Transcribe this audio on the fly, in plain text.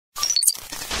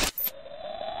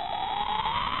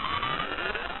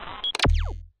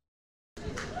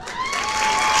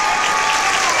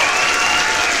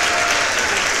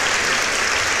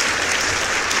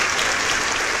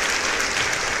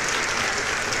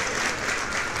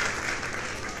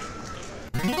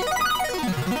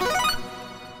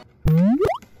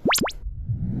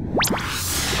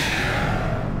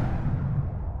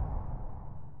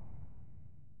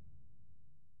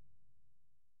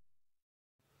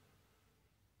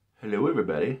Hello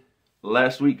everybody.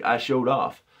 Last week I showed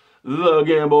off the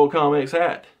Gamble Comics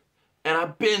hat. And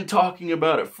I've been talking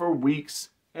about it for weeks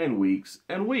and weeks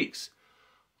and weeks.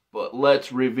 But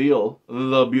let's reveal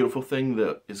the beautiful thing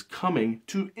that is coming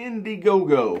to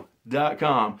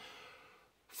Indiegogo.com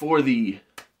for the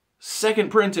second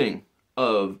printing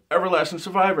of Everlasting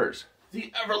Survivors.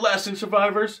 The Everlasting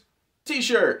Survivors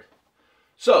t-shirt.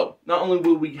 So, not only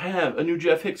will we have a new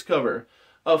Jeff Hicks cover,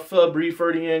 a Fabry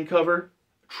Ferdinand cover,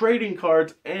 trading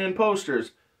cards, and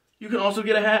posters, you can also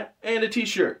get a hat and a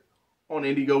t-shirt on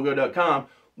Indiegogo.com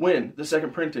when the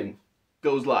second printing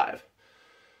goes live.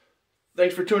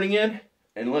 Thanks for tuning in,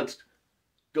 and let's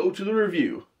go to the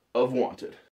review of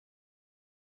Wanted.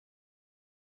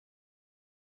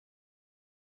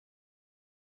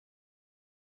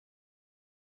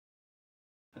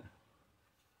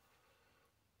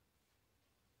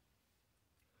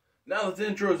 Now that the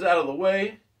intro's out of the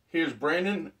way, here's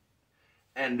Brandon,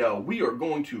 and we are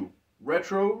going to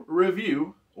retro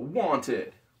review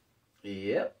Wanted.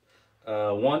 Yep.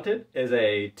 Wanted is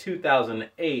a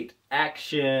 2008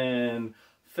 action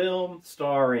film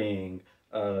starring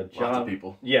Lots of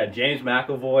people. James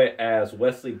McAvoy as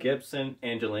Wesley Gibson,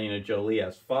 Angelina Jolie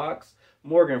as Fox,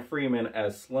 Morgan Freeman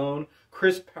as Sloane.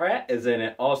 Chris Pratt is in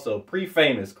it also,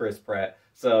 pre-famous Chris Pratt,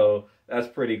 so that's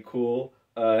pretty cool.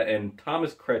 And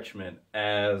Thomas Kretschmann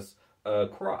as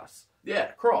Cross.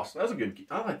 Yeah, Cross. That's a good.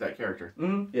 I like that character.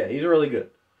 Yeah, he's really good.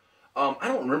 I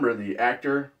don't remember the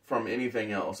actor from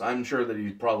anything else. I'm sure that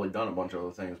he's probably done a bunch of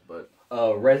other things, but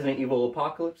Resident Evil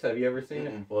Apocalypse. Have you ever seen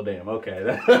it? Well, damn.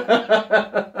 Okay.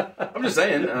 I'm just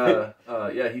saying.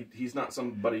 Yeah, he's not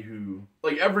somebody who,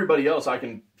 like everybody else, I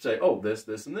can say, oh, this,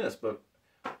 and this, but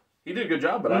he did a good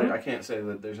job. But I can't say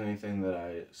that there's anything that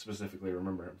I specifically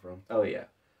remember him from. Oh yeah.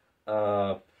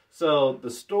 So the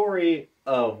story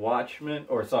of Watchmen,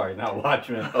 or sorry, not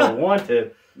Watchmen, of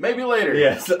Wanted. Maybe later.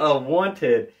 Yes, of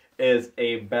Wanted is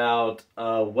about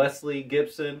Wesley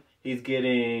Gibson. He's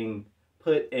getting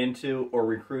put into or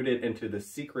recruited into the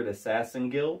Secret Assassin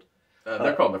Guild.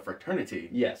 They're called the Fraternity.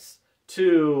 Yes,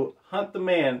 to hunt the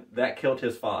man that killed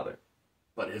his father.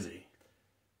 But is he?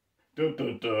 Dun,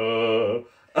 dun, dun.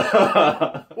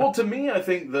 Well, to me, I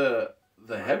think the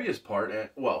heaviest part,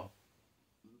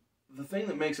 the thing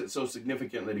that makes it so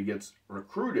significant that he gets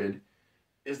recruited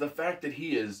is the fact that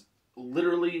he is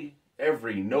literally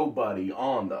every nobody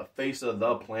on the face of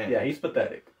the planet. Yeah, he's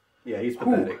pathetic.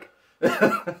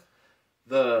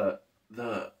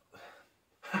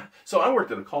 So I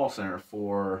worked at a call center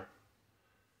for,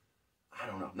 I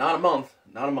don't know, not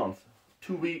a month,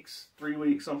 2 weeks, 3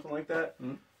 weeks, something like that.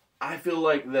 I feel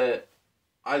like that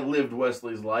I lived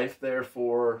Wesley's life there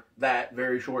for that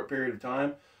very short period of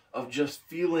time of just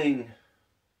feeling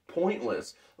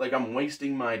pointless, like I'm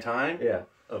wasting my time. Yeah,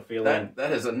 of feeling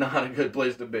that is not a good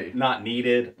place to be. Not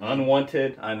needed,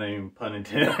 unwanted. I mean, pun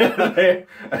intended.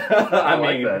 I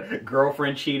mean, that.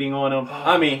 Girlfriend cheating on him.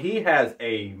 I mean, he has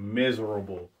a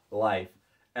miserable life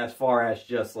as far as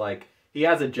just like he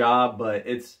has a job, but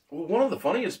it's one of the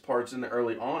funniest parts in the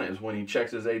early on is when he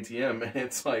checks his ATM, and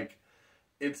it's like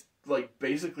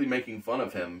basically making fun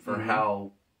of him for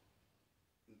how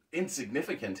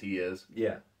insignificant he is.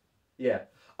 Yeah.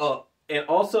 And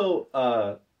also,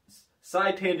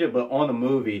 side tangent, but on the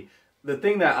movie, the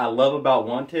thing that I love about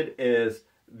Wanted is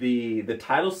the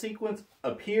title sequence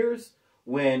appears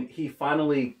when he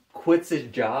finally quits his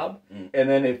job, and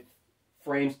then it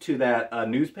frames to that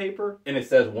newspaper, and it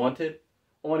says Wanted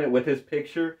on it with his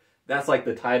picture. That's like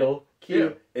the title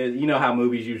cue. Yeah. You know how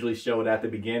movies usually show it at the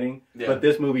beginning? Yeah. But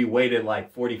this movie waited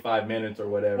like 45 minutes or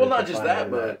whatever. Well, not just that,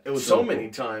 but it was so many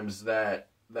times that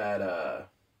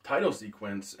title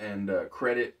sequence and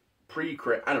credit,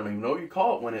 pre-credit, I don't even know what you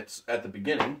call it when it's at the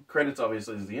beginning. Credits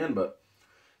obviously is the end, but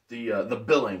the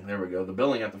billing, there we go, the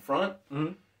billing at the front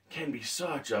can be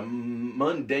such a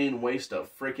mundane waste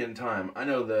of freaking time. I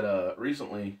know that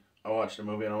recently I watched a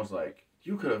movie and I was like,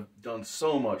 you could have done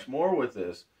so much more with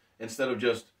this instead of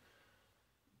just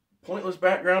pointless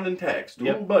background and text.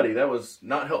 Yep. Ooh, buddy, that was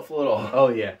not helpful at all. Oh,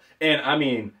 yeah. And, I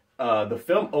mean, the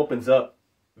film opens up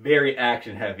very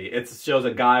action heavy. It shows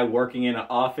a guy working in an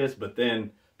office, but then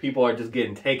people are just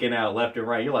getting taken out left and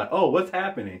right. You're like, oh, what's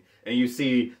happening? And you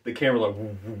see the camera like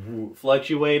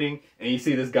fluctuating, and you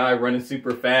see this guy running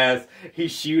super fast.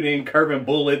 He's shooting, curving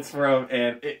bullets from,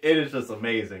 and it is just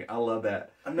amazing. I love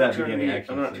that. I'm not trying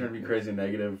to be crazy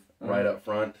negative right up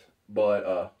front,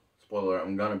 but spoiler,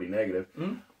 I'm gonna be negative.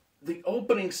 The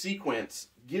opening sequence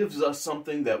gives us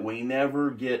something that we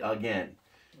never get again.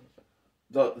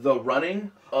 The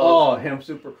running of... Oh, him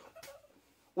super...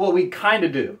 Well, we kind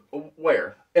of do.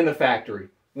 Where? In the factory.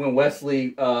 when Wesley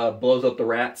blows up the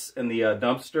rats in the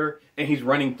dumpster and he's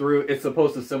running through, it's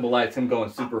supposed to symbolize him going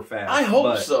super fast. I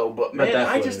hope so, but man,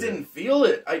 I just didn't feel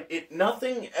it.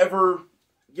 Nothing ever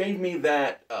gave me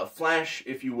that Flash,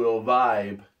 if you will,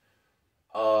 vibe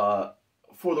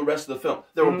for the rest of the film.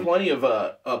 There were plenty of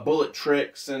bullet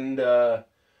tricks and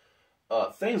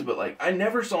things, but like I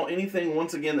never saw anything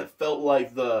once again that felt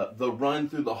like the run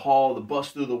through the hall, the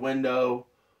bust through the window.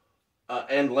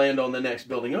 And land on the next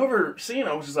building over scene.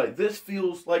 I was just like, this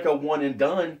feels like a one and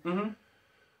done.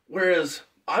 Whereas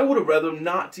I would have rather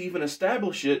not to even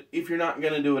establish it if you're not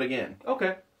going to do it again.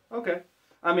 Okay.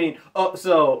 I mean,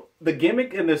 so the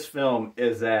gimmick in this film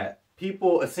is that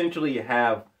people essentially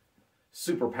have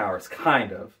superpowers,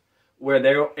 kind of, where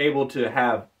they're able to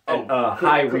have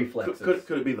high reflexes.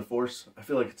 Could it be the Force? I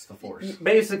feel like it's the Force.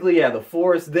 Basically, yeah, the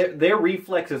Force. Their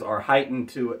reflexes are heightened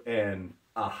to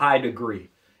a high degree.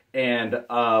 And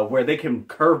where they can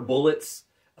curve bullets.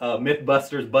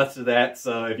 Mythbusters busted that,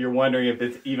 so if you're wondering if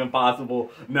it's even possible,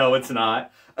 no, it's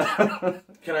not.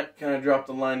 Can I drop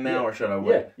the line now, or should I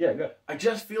wait? Yeah, go. I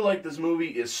just feel like this movie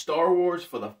is Star Wars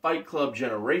for the Fight Club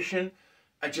generation.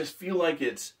 I just feel like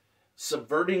it's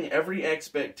subverting every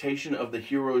expectation of the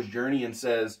hero's journey and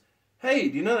says, hey,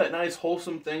 do you know that nice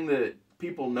wholesome thing that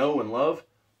people know and love?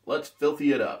 Let's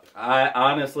filthy it up. I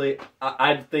honestly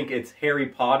think it's Harry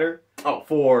Potter Oh.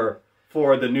 for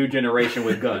the new generation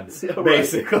with guns, Yeah, right.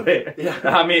 basically. Yeah.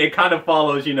 I mean, it kind of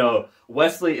follows,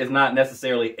 Wesley is not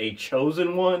necessarily a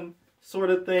chosen one sort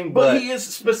of thing, but he is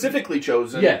specifically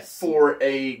chosen Yes. for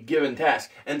a given task.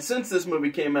 And since this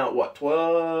movie came out,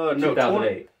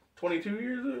 2008. 22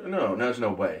 years ago? No, there's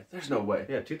no way. There's no way.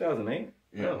 Yeah, 2008?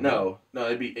 Yeah. No,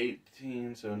 it'd be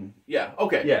 18, so... Yeah,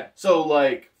 okay. Yeah. So,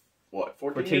 like... What,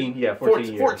 14 years? Yeah, 14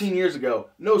 years. 14 years ago.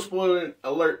 No spoiler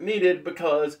alert needed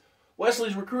because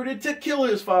Wesley's recruited to kill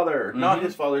his father, not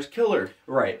his father's killer.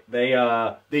 Right.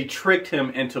 They tricked him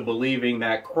into believing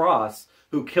that Cross,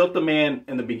 who killed the man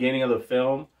in the beginning of the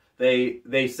film,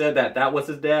 they said that was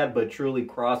his dad, but truly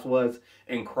Cross was.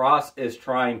 And Cross is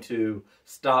trying to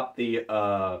stop the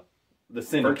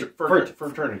syndicate.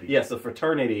 Fraternity. Yes, the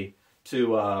fraternity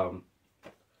to...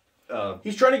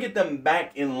 He's trying to get them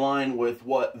back in line with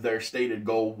what their stated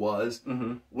goal was,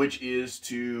 which is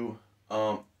to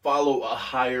follow a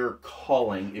higher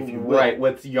calling, if you will. Right,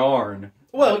 with yarn.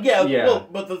 Well, yeah. Well,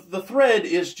 but the thread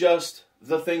is just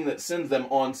the thing that sends them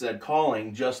on said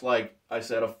calling, just like I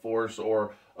said, a force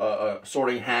or a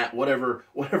sorting hat, whatever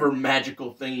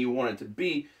magical thing you want it to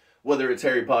be, whether it's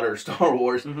Harry Potter or Star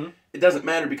Wars, it doesn't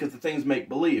matter because the things make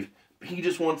believe. He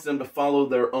just wants them to follow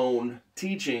their own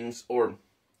teachings or...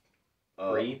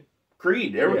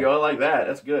 Creed. There we go. I like that.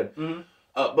 That's good.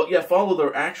 But yeah, follow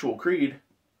their actual creed.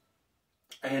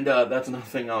 And that's another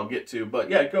thing I'll get to. But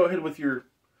yeah, go ahead with your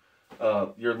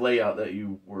layout that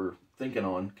you were thinking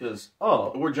on, because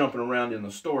we're jumping around in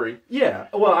the story. Yeah.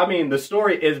 Well, I mean, the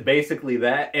story is basically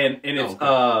that, and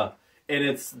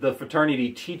it's the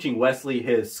fraternity teaching Wesley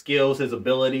his skills, his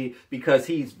ability, because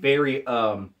he's very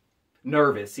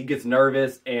nervous. He gets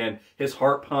nervous and his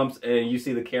heart pumps and you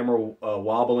see the camera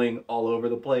wobbling all over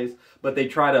the place. But they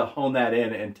try to hone that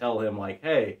in and tell him, like,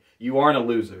 hey, you aren't a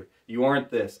loser. You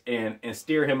aren't this. And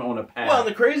steer him on a path. Well,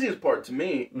 the craziest part to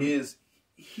me is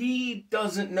he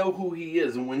doesn't know who he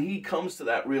is. And when he comes to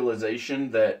that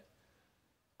realization that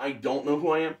I don't know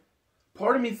who I am,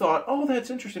 part of me thought, oh,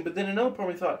 that's interesting. But then another part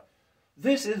of me thought,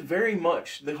 this is very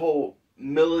much the whole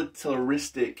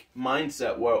militaristic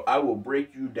mindset where I will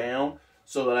break you down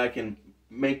so that I can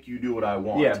make you do what I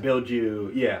want. Yeah, build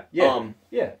you. Yeah.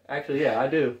 Actually, I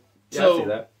do. Yeah, so, I see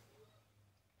that.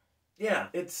 Yeah,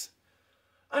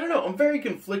 I don't know. I'm very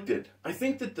conflicted. I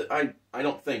think that I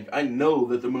know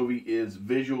that the movie is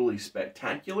visually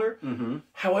spectacular.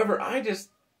 However, I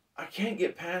can't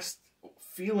get past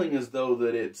feeling as though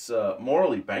that it's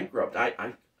morally bankrupt.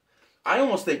 I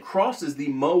almost think Cross is the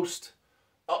most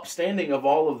upstanding of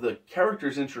all of the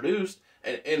characters introduced,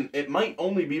 and it might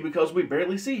only be because we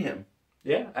barely see him.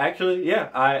 Yeah, actually,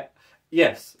 yeah,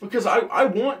 yes. Because I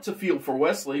want to feel for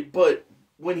Wesley, but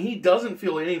when he doesn't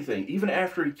feel anything, even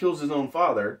after he kills his own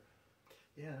father,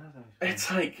 it's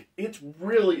like, it's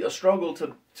really a struggle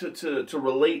to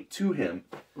relate to him.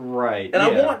 Right. And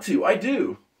I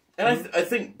do. And I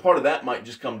think part of that might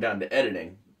just come down to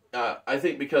editing. I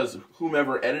think because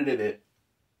whomever edited it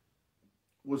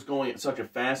was going at such a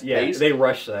fast pace. They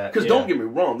rushed that. Because don't get me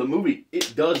wrong, the movie,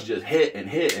 it does just hit and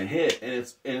hit and hit, and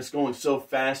it's going so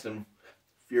fast and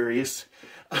furious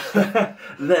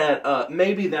that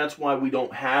maybe that's why we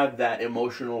don't have that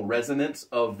emotional resonance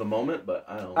of the moment. But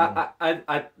I don't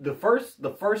know.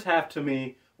 The first half to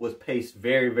me was paced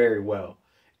very, very well,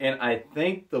 And I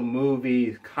think the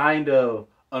movie kind of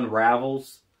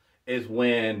unravels is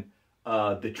when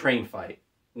the train fight,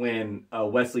 when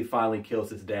Wesley finally kills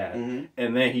his dad. Mm-hmm.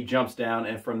 And then he jumps down,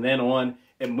 and from then on,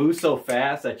 it moves so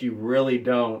fast that you really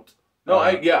don't... No,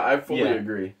 I fully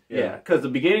agree. Yeah, because the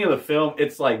beginning of the film,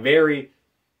 it's like very...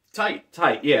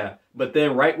 Tight, yeah. But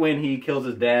then right when he kills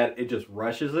his dad, it just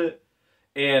rushes it.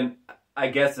 And I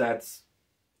guess that's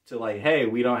to like, hey,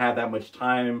 we don't have that much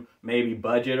time, maybe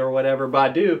budget or whatever. But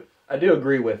I do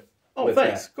agree with. Oh, with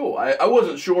thanks. That. Cool. I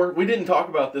wasn't sure. We didn't talk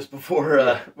about this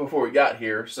before before we got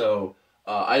here, so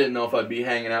I didn't know if I'd be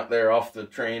hanging out there off the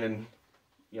train and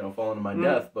falling to my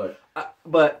death.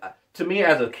 But to me,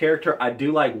 as a character, I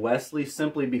do like Wesley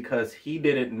simply because he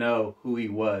didn't know who he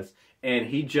was, and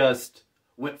he just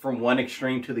went from one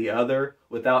extreme to the other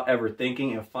without ever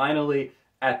thinking, and finally,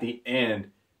 at the end,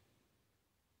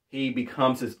 he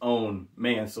becomes his own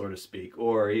man, so to speak,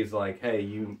 or he's like, "Hey,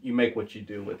 you make what you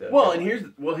do with it." Well, and here's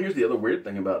the other weird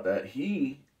thing about that.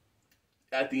 He,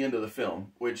 at the end of the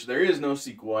film, which there is no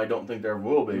sequel, I don't think there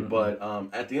will be, but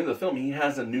at the end of the film, he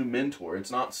has a new mentor. It's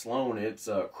not Sloane; it's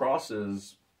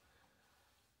Cross's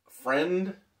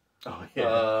friend,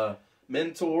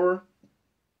 mentor.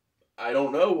 I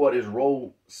don't know what his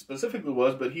role specifically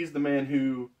was, but he's the man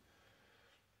who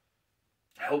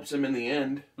helps him in the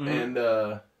end. And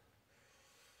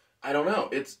I don't know.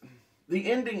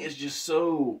 The ending is just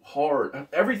so hard.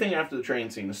 Everything after the train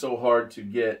scene is so hard to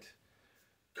get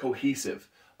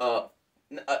cohesive.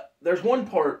 There's one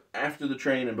part after the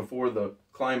train and before the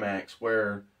climax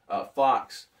where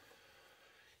Fox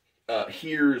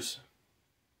hears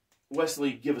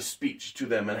Wesley give a speech to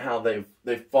them and how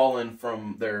they've fallen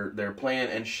from their plan,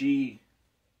 and she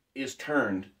is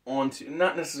turned onto,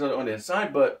 not necessarily on his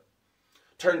side, but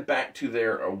turned back to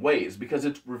their ways, because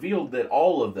it's revealed that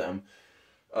all of them,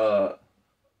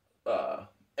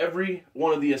 every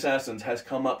one of the assassins has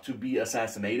come up to be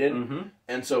assassinated,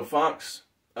 and so Fox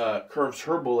curves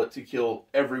her bullet to kill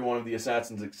every one of the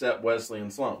assassins except Wesley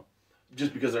and Sloane,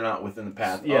 just because they're not within the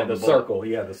path. Yeah, the circle.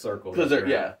 Yeah, the circle. Because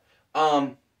they're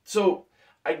So,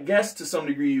 I guess to some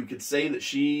degree you could say that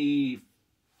she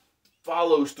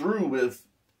follows through with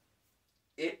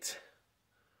it,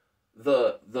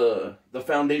 the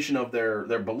foundation of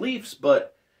their beliefs,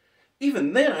 but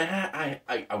even then,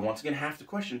 I once again have to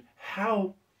question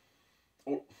how,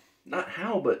 or not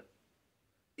how, but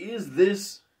is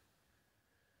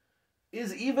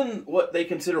even what they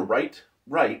consider right?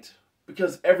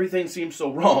 Because everything seems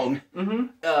so wrong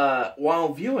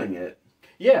while viewing it.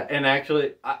 Yeah, and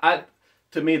actually, I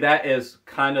to me, that is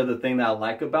kind of the thing that I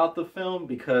like about the film,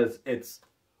 because it's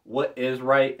what is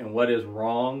right and what is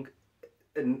wrong,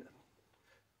 and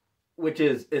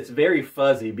it's very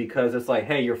fuzzy, because it's like,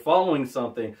 hey, you're following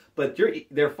something, but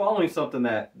they're following something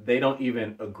that they don't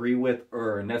even agree with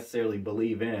or necessarily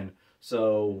believe in.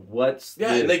 So what's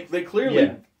and they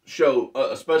clearly show,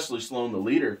 especially Sloane, the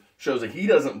leader, shows that he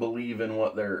doesn't believe in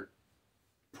what they're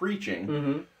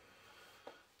preaching.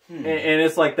 And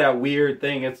it's like that weird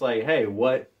thing. It's like, hey,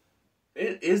 what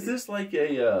is this like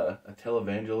a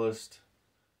televangelist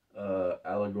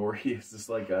allegory? Is this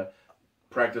like a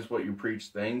practice what you preach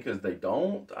thing? Because they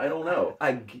don't. I don't know.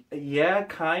 Yeah,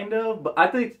 kind of. But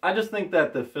I just think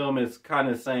that the film is kind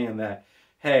of saying that,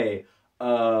 hey,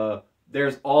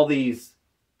 there's all these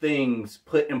things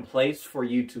put in place for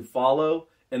you to follow,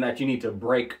 and that you need to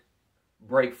break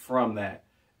from that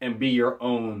and be your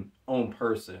own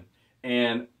person.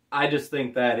 And I just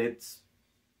think that it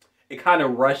kind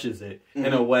of rushes it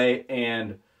in a way,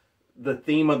 and the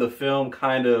theme of the film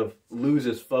kind of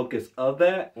loses focus of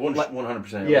that.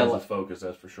 100% loses focus,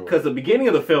 that's for sure. Because the beginning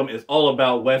of the film is all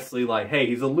about Wesley, like, hey,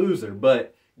 he's a loser,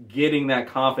 but getting that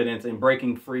confidence and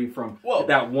breaking free from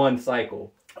that one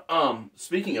cycle.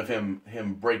 Speaking of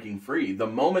him breaking free, the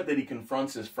moment that he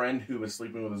confronts his friend who was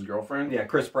sleeping with his girlfriend. Yeah,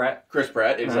 Chris Pratt,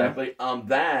 exactly.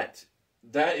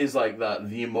 That is like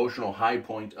the emotional high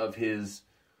point of his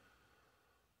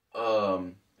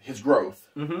growth.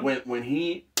 When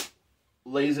he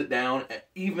lays it down,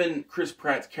 even Chris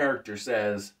Pratt's character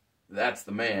says, that's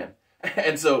the man.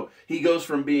 And so he goes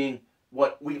from being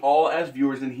what we all as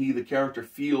viewers and he, the character,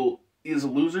 feel is a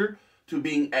loser, to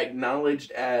being acknowledged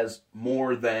as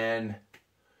more than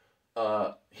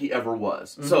he ever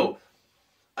was. So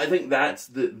I think that's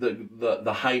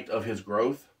the height of his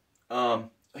growth.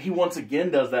 He once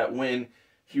again does that when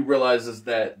he realizes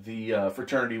that the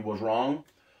fraternity was wrong,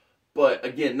 but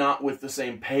again, not with the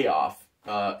same payoff,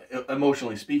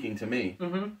 emotionally speaking, to me.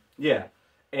 Yeah,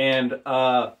 and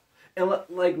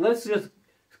like, let's just.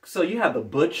 So you have the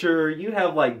butcher, you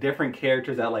have like different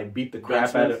characters that like beat the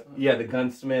crap out of the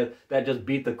gunsmith that just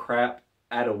beat the crap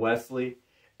out of Wesley,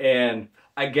 And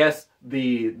I guess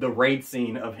the raid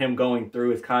scene of him going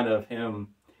through is kind of him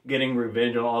getting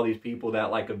revenge on all these people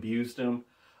that like abused him.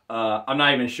 I'm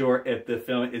not even sure if the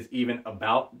film is even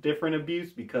about different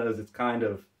abuse because it's kind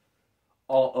of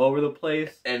all over the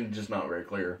place and just not very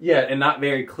clear. Yeah, and not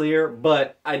very clear.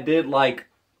 But I did like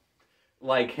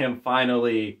him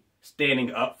finally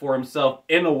standing up for himself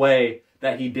in a way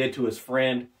that he did to his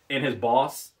friend and his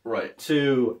boss. Right.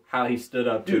 To how he stood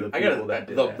up to the people that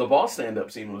did that. The boss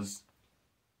stand-up scene was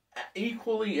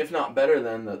equally, if not better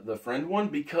than the friend one,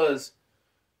 because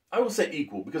I will say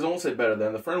equal, because I won't say better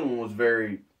than. The friend one was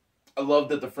very... I loved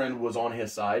that the friend was on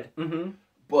his side. Mm-hmm.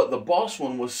 But the boss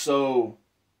one was so...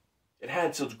 It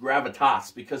had such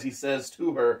gravitas, because he says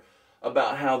to her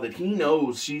about how that he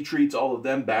knows she treats all of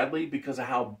them badly because of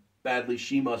how badly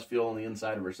she must feel on the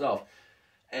inside of herself.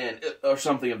 Or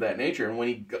something of that nature. And when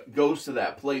he goes to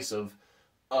that place of,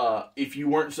 if you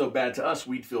weren't so bad to us,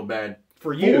 we'd feel bad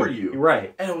for you.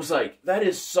 Right. And it was like, that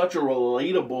is such a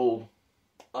relatable...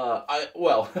 I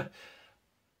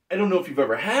don't know if you've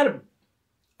ever had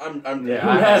who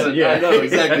hasn't? Yeah. I know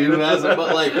exactly who hasn't,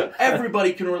 but like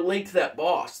everybody can relate to that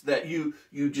boss that you're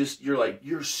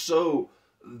so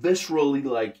viscerally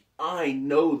like, I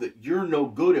know that you're no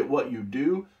good at what you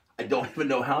do. I don't even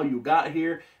know how you got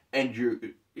here,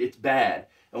 and it's bad.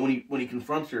 And when he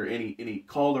confronts her and he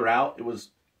called her out, it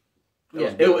was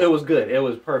good. It was good. It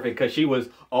was perfect because she was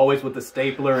always with the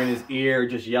stapler in his ear,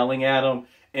 just yelling at him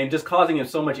and just causing him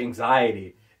so much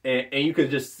anxiety. And you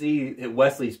could just see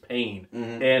Wesley's pain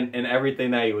and everything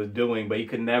that he was doing, but he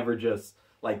could never just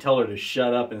like tell her to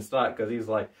shut up and stop because he's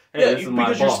like, hey, this is my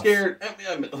boss. Because you're scared.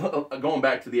 I mean, going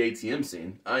back to the ATM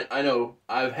scene, I know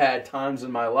I've had times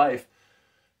in my life,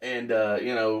 and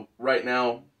right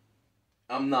now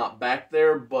I'm not back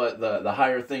there, but the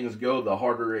higher things go, the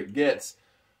harder it gets.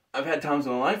 I've had times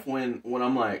in my life when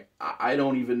I'm like, I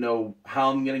don't even know how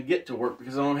I'm going to get to work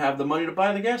because I don't have the money to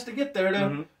buy the gas to get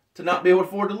there to not be able to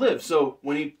afford to live. So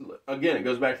when it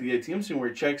goes back to the ATM scene where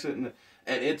he checks it and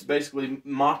it's basically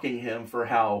mocking him for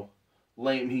how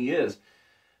lame he is.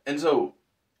 And so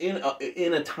in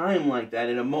a time like that,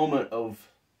 in a moment of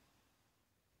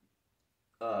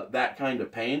that kind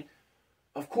of pain,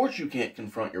 of course you can't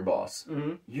confront your boss.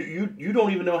 Mm-hmm. You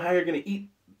don't even know how you're going to eat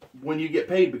when you get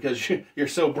paid because you're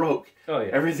so broke. Oh, yeah.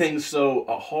 Everything's so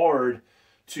hard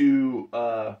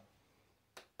to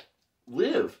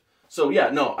live. So, yeah,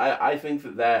 no, I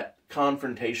think that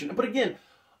confrontation... But again,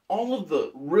 all of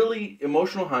the really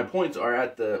emotional high points are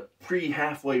at the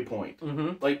pre-halfway point.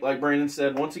 Mm-hmm. Like Brandon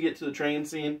said, once you get to the train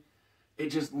scene, it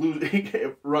just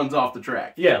it runs off the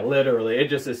track. Yeah, literally. It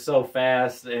just is so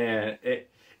fast, and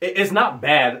it's not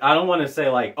bad. I don't want to say,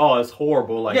 like, oh, it's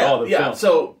horrible, like all the films.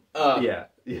 So, yeah.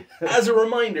 As a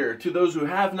reminder to those who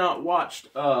have not watched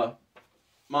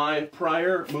my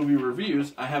prior movie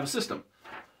reviews, I have a system.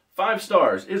 5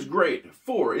 stars is great.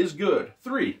 4 is good.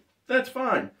 3, that's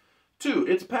fine. 2,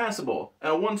 it's passable.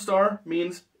 And 1 star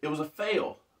means it was a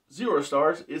fail. 0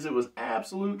 stars is it was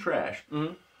absolute trash.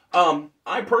 Mm-hmm.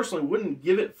 I personally wouldn't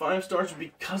give it 5 stars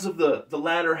because of the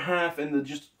latter half and the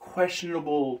just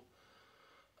questionable...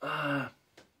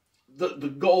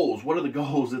 The goals. What are the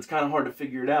goals? It's kind of hard to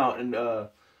figure it out.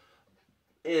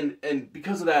 And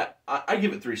because of that, I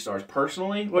give it 3 stars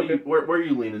personally. Where are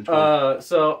you leaning towards?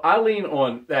 So I lean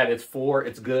on that it's 4.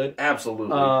 It's good.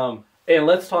 Absolutely. And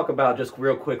let's talk about just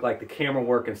real quick, like the camera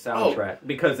work and soundtrack,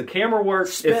 because the camera work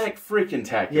freaking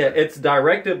tacky. Yeah, it's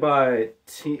directed by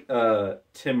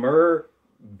Timur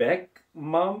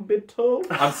Bekmambetov.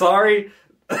 I'm sorry.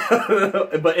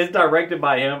 But it's directed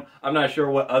by him. I'm not sure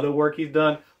what other work he's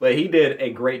done, but he did a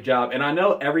great job. And I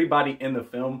know everybody in the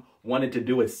film wanted to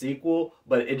do a sequel,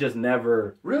 but it just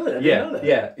never... Really? I didn't know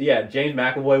that. Yeah. James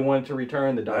McAvoy wanted to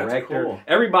return, the director. That's cool.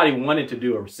 Everybody wanted to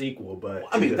do a sequel, but...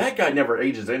 that guy never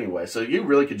ages anyway, so you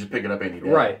really could just pick it up any day.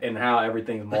 Right, and how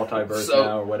everything's multiverse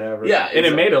now or whatever. Yeah. And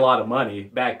it made a lot of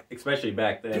money, especially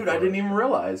back then. Dude, I didn't even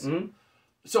realize. Mm-hmm.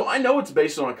 So I know it's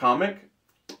based on a comic,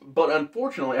 but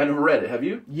unfortunately, I never read it. Have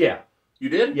you? Yeah. You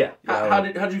did? Yeah. How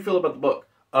did you feel about the book?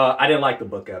 I didn't like the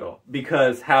book at all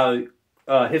because how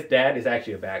his dad is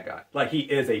actually a bad guy. Like he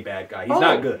is a bad guy. He's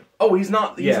not good. Oh, he's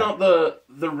not. He's not the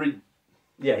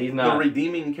he's not the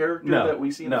redeeming character that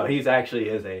we see. No, he's actually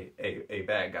is a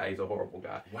bad guy. He's a horrible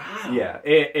guy. Wow. Yeah.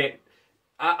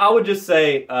 I would just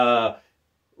say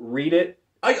read it.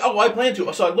 I plan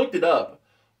to. So I looked it up.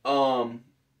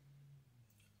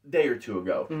 Day or two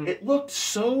ago. Mm-hmm. It looked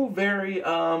so very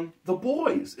The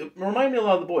Boys. It reminded me a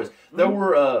lot of The Boys.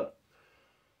 Mm-hmm.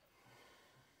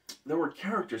 There were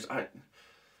characters I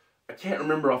can't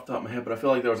remember off the top of my head, but I feel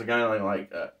like there was a guy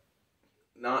like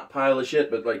not pile of shit,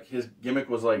 but like his gimmick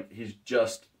was like he's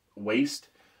just waist.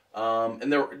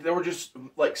 And there were just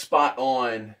like spot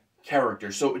on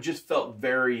characters, so it just felt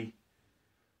very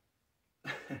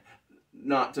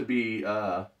not to be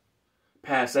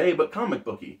passe, but comic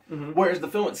booky. Mm-hmm. Whereas the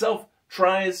film itself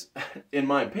tries, in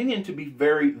my opinion, to be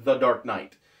very The Dark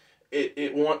Knight.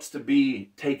 It wants to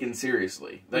be taken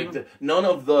seriously. Like mm-hmm. None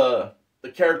of the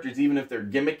characters, even if they're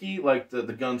gimmicky, like the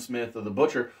gunsmith or the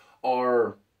butcher,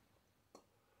 are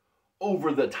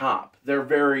over the top. They're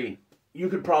very. You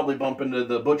could probably bump into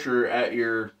the butcher at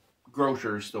your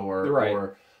grocery store, right.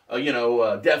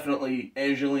 Or definitely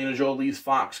Angelina Jolie's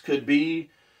Fox could be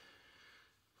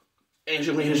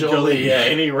Angelina Jolie. Yeah,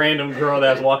 any random girl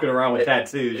that's walking around with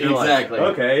tattoos. You're exactly.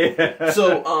 Like, okay.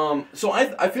 So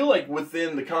I feel like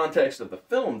within the context of the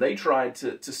film, they tried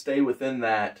to stay within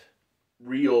that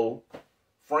real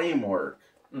framework.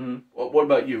 Mm-hmm. What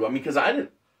about you? I mean, because I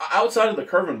didn't, outside of the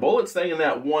curving bullets thing and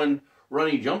that one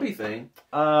runny jumpy thing.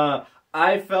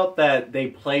 I felt that they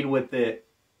played with it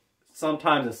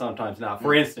sometimes and sometimes not.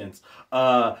 For instance,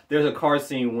 there's a car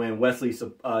scene when Wesley's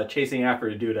chasing after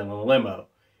a dude in a limo.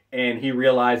 And he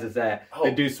realizes that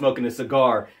the dude's smoking a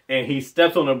cigar. And he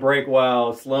steps on the brake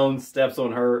while Sloane steps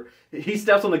on her. He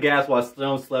steps on the gas while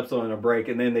Sloane steps on the brake.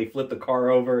 And then they flip the car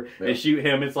over and shoot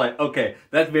him. It's like, okay,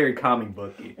 that's very comic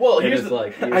booky. Well, here's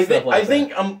I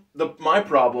think my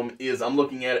problem is I'm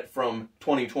looking at it from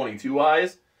 2022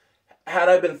 eyes. Had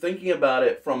I been thinking about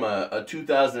it from a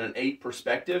 2008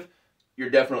 perspective,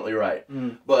 you're definitely right.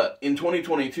 Mm. But in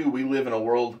 2022, we live in a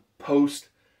world post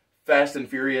Fast and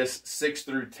Furious 6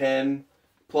 through 10,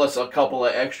 plus a couple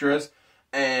of extras.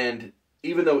 And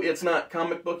even though it's not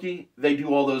comic booky, they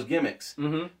do all those gimmicks.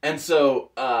 Mm-hmm. And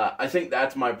so I think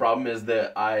that's my problem, is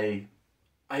that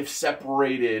I've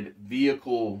separated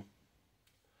vehicle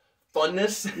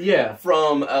funness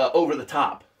from over the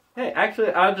top. Hey,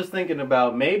 actually, I was just thinking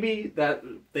about maybe that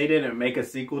they didn't make a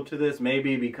sequel to this,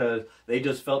 maybe because they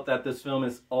just felt that this film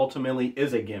ultimately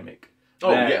is a gimmick.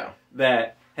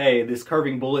 That, hey, this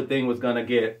curving bullet thing was going to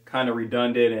get kind of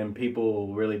redundant and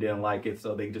people really didn't like it,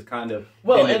 so they just kind of...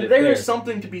 Well, and there's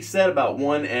something to be said about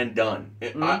one and done.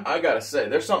 Mm-hmm. I got to say,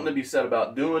 there's something to be said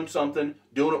about doing something,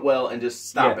 doing it well, and just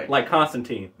stopping. Like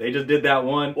Constantine. They just did that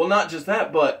one. Well, not just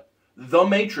that, but The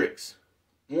Matrix.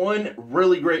 One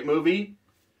really great movie.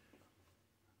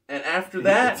 And after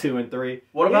that... 2 and 3.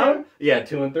 What about them? Yeah,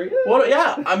 2 and 3.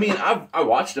 I mean, I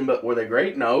watched them, but were they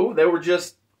great? No, they were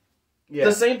just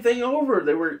the same thing over.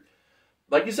 They were,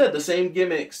 like you said, the same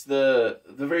gimmicks, the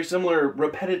very similar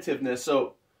repetitiveness.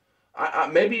 So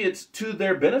maybe it's to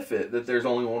their benefit that there's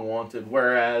only one Wanted,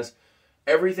 whereas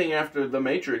everything after The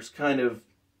Matrix kind of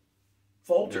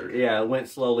faltered. Yeah, it went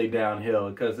slowly downhill,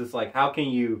 because it's like, how can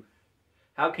you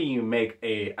make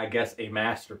a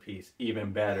masterpiece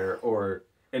even better,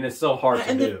 and it's so hard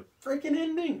to do. The freaking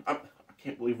ending. I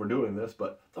can't believe we're doing this,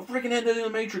 but the freaking ending of The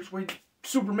Matrix where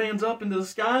Superman's up into the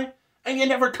sky, and you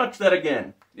never touch that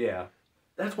again. Yeah.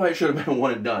 That's why it should have been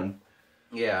one and done.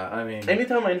 Yeah, I mean...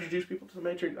 Anytime I introduce people to The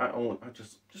Matrix, I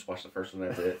just watch the first one,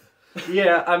 that's it.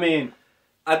 Yeah, I mean,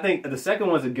 I think the second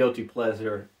one's a guilty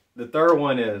pleasure. The third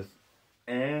one is...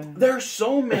 There's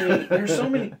so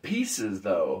many pieces,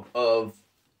 though, of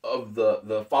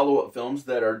the follow-up films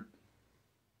that are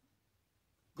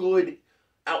good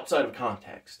outside of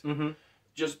context. Mm-hmm.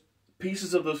 Just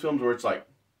pieces of those films where it's like,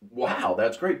 wow,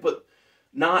 that's great, but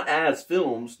not as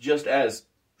films, just as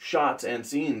shots and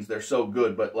scenes, they're so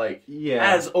good, but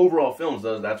as overall films,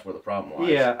 that's where the problem lies.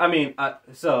 Yeah, I mean,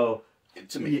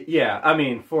 to me. Yeah, I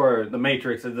mean, for The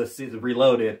Matrix, this is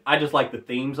Reloaded, I just like the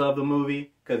themes of the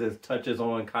movie, because it touches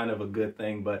on kind of a good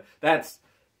thing, but that's...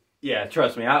 Yeah,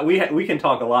 trust me, we can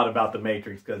talk a lot about The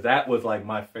Matrix, because that was like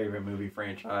my favorite movie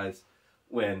franchise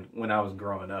when I was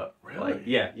growing up. Really?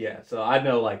 Yeah. So I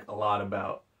know like a lot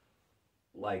about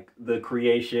like the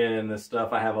creation, the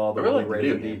stuff. I have all the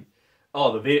Blu-rays.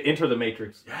 Enter the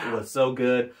Matrix was so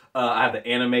good. I have the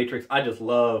Animatrix. I just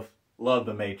love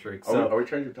the Matrix. So, are we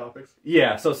changing topics?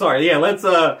 Yeah. So sorry. Yeah. Let's.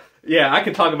 I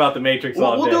can talk about the Matrix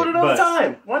all day. We'll do it another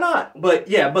time. Why not? But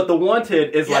The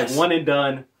Wanted is like one and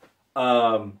done.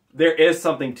 There is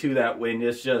something to that when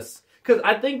it's just because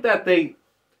I think that they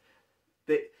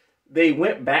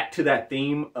went back to that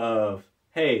theme of,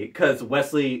 hey, because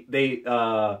Wesley, he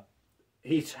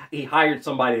hired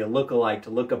somebody, a lookalike, to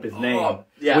look up his name,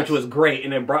 which was great,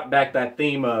 and it brought back that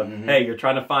theme of, hey, you're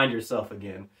trying to find yourself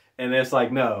again. And it's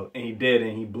like, no, and he did,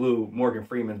 and he blew Morgan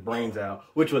Freeman's brains out,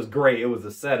 which was great. It was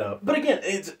a setup. But again,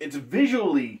 it's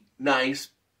visually nice,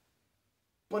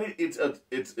 but it's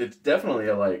definitely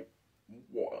a like,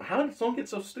 how did someone get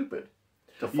so stupid?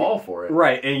 to fall for it.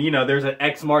 Right, and you know, there's an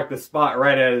X mark the spot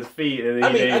right at his feet, and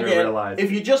then you didn't even realize.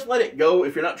 If you just let it go,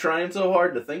 if you're not trying so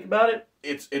hard to think about it,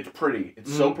 it's pretty.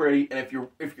 It's so pretty, and if you're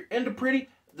into pretty,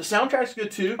 the soundtrack's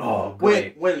good too. Oh,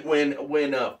 great!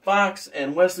 When Fox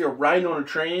and Wesley are riding on a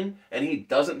train, and he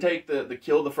doesn't take the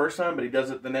kill the first time, but he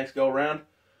does it the next go around.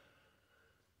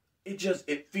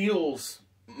 It feels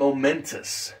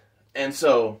momentous, and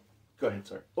so. Go ahead,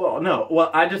 sir. Well, no. Well,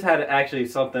 I just had actually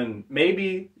something.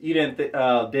 Maybe you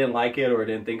didn't like it or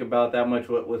didn't think about that much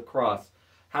with Cross.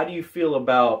 How do you feel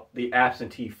about the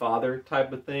absentee father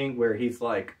type of thing, where he's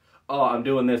like, "Oh, I'm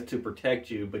doing this to protect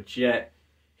you," but yet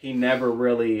he never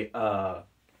really I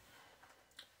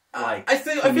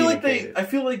feel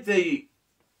like they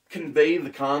convey the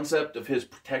concept of his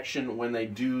protection when they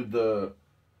do the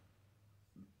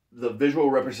visual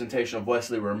representation of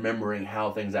Wesley remembering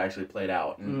how things actually played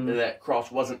out. And that Cross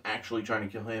wasn't actually trying to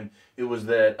kill him. It was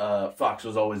that Fox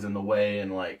was always in the way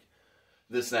and like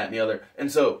this, that, and the other. And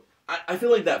so I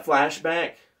feel like that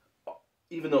flashback,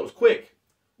 even though it was quick,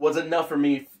 was enough for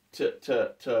me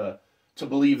to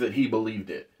believe that he believed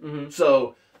it.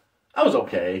 So I was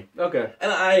okay. Okay.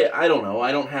 And I don't know.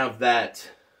 I don't have that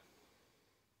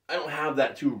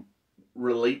to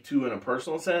relate to in a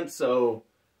personal sense, so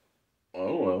I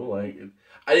don't know, like,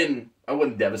 I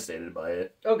wasn't devastated by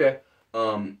it. Okay.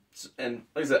 And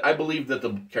like I said, I believe that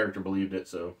the character believed it,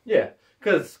 so. Yeah,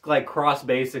 because, like, Cross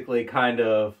basically he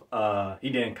didn't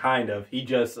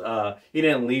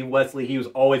leave Wesley. He was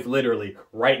always literally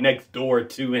right next door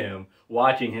to him,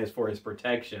 watching for his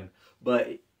protection.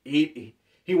 But he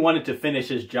wanted to finish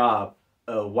his job,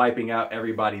 wiping out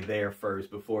everybody there first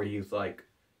before he's like,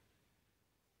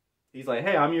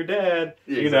 hey, I'm your dad.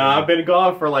 Yeah, you know, I've been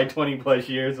gone for like 20 plus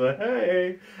years, but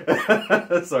hey,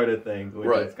 sort of thing,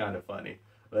 which is kind of funny.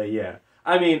 But yeah,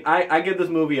 I mean, I give this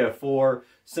movie a 4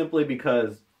 simply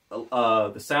because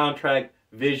the soundtrack,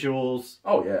 visuals.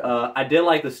 Oh yeah. I did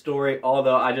like the story,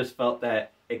 although I just felt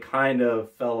that it kind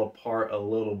of fell apart a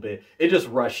little bit. It just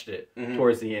rushed it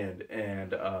towards the end,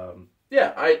 and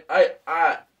yeah,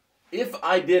 I if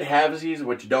I did halvesies,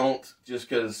 which don't, just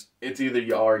because it's either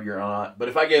you are or you're not. But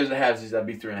if I gave it a halvesies, that'd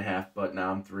be 3.5. But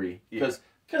now I'm 3 because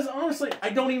honestly, I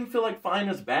don't even feel like fine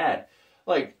is bad.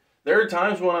 Like there are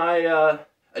times when I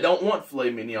don't want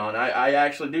filet mignon. I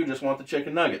actually do just want the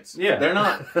chicken nuggets. Yeah, they're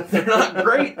not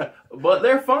great, but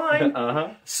they're fine.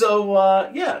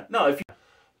 So yeah, no,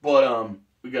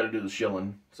 we got to do the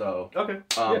shilling. So okay,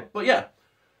 but yeah.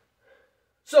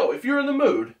 So if you're in the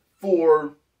mood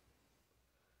for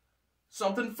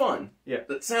something fun. Yeah.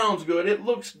 That sounds good. It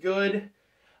looks good.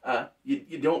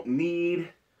 You don't need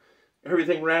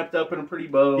everything wrapped up in a pretty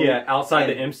bow. Yeah, outside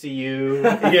the MCU.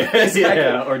 Yeah, exactly.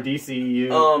 Yeah, or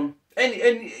DCU.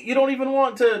 And you don't even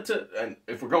want to and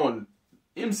if we're going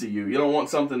MCU, you don't want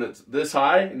something that's this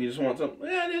high, and you just want something,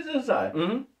 it is this high.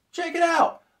 Check it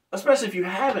out. Especially if you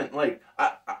haven't, like,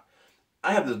 I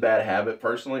have this bad habit,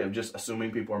 personally, of just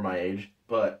assuming people are my age,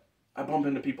 but I bump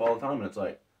into people all the time, and it's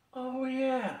like, oh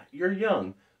yeah, you're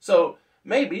young. So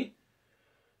maybe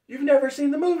you've never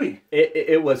seen the movie.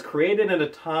 It was created at a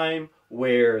time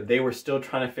where they were still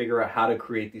trying to figure out how to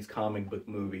create these comic book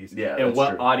movies and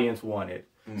what audience wanted.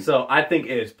 So I think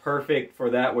it is perfect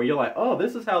for that, where you're like, oh,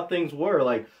 this is how things were.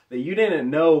 Like, that you didn't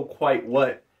know quite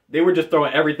what. They were just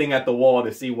throwing everything at the wall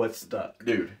to see what stuck.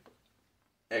 Dude,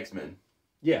 X-Men.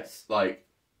 Yes. Like,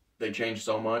 they changed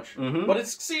so much, but it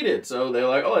succeeded. So they're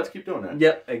like, oh, let's keep doing that.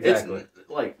 Yep, exactly. It's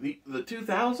like the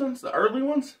 2000s, the early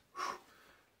ones,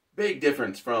 big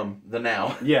difference from the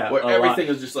now. Yeah, where everything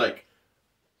is just like,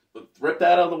 rip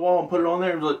that out of the wall and put it on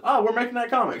there and be like, oh, we're making that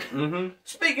comic.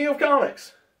 Speaking of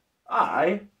comics,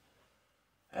 I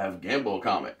have Gamble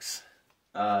Comics.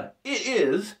 It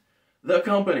is the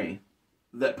company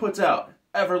that puts out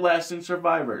Everlasting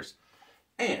Survivors.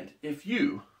 And if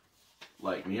you,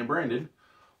 like me and Brandon,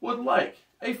 would like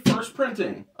a first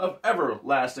printing of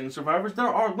Everlasting Survivors, there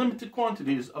are limited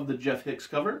quantities of the Jeff Hicks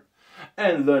cover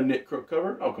and the Nick Crook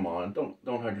cover. Oh, come on.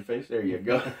 Don't hide your face. There you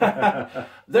go.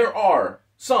 There are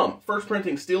some first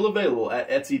printings still available at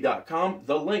Etsy.com.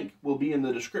 The link will be in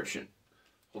the description.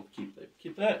 We'll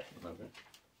keep that. Okay.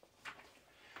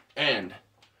 And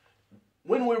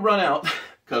when we run out,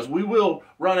 because we will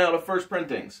run out of first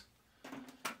printings,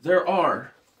 there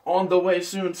are on the way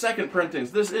soon second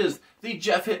printings. This is the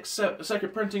Jeff Hicks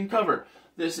second printing cover.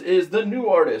 This is the new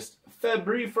artist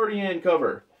Fabri Ferdinand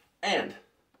cover, and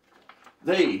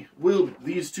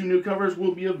these two new covers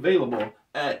will be available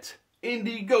at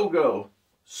Indiegogo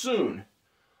soon,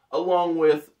 along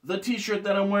with the t-shirt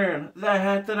that I'm wearing, the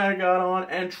hat that I got on,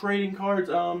 and trading cards.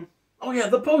 Oh yeah,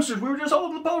 the posters. We were just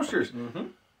holding the posters.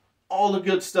 All the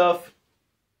good stuff.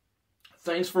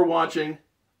 thanks for watching.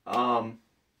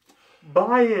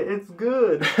 Buy it. It's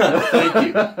good.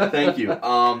 Thank you.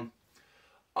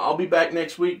 I'll be back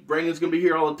next week. Brandon's going to be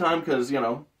here all the time because,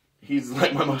 he's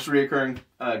like my most reoccurring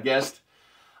guest.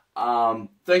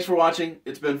 Thanks for watching.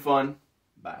 It's been fun.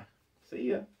 Bye. See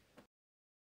ya.